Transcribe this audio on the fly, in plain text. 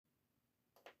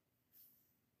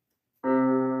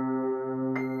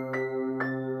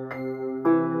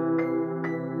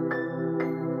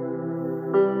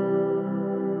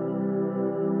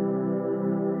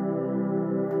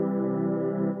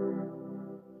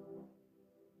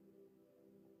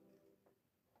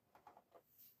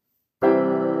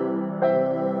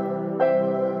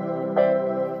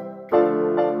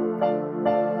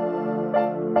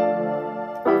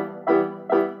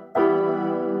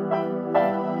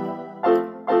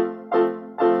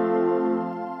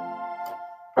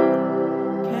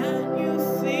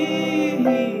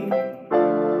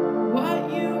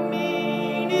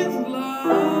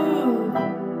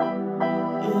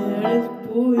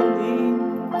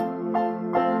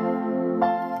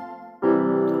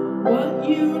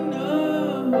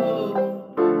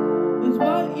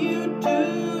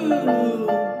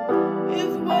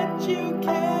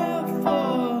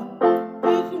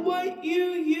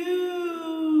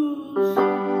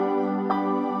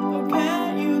Or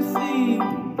can't you see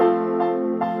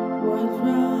what's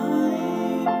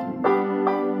right?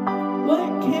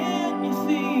 What can't you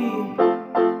see?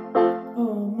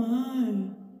 Oh my.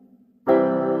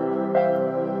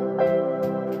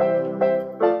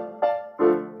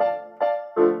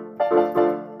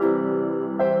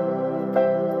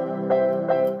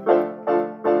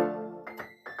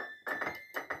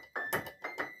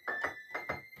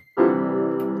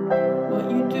 What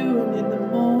you doing in the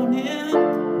morning?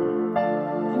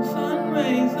 The sun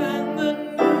rays and the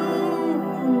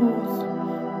news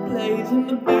plays in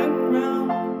the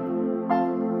background.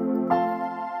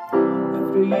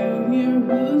 After you hear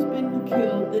who's been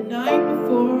killed the night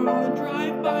before, or a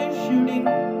drive-by shooting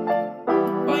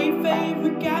by your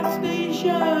favorite gas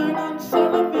station on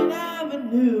Sullivan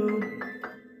Avenue.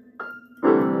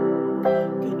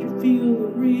 Can you feel the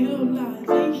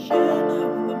realization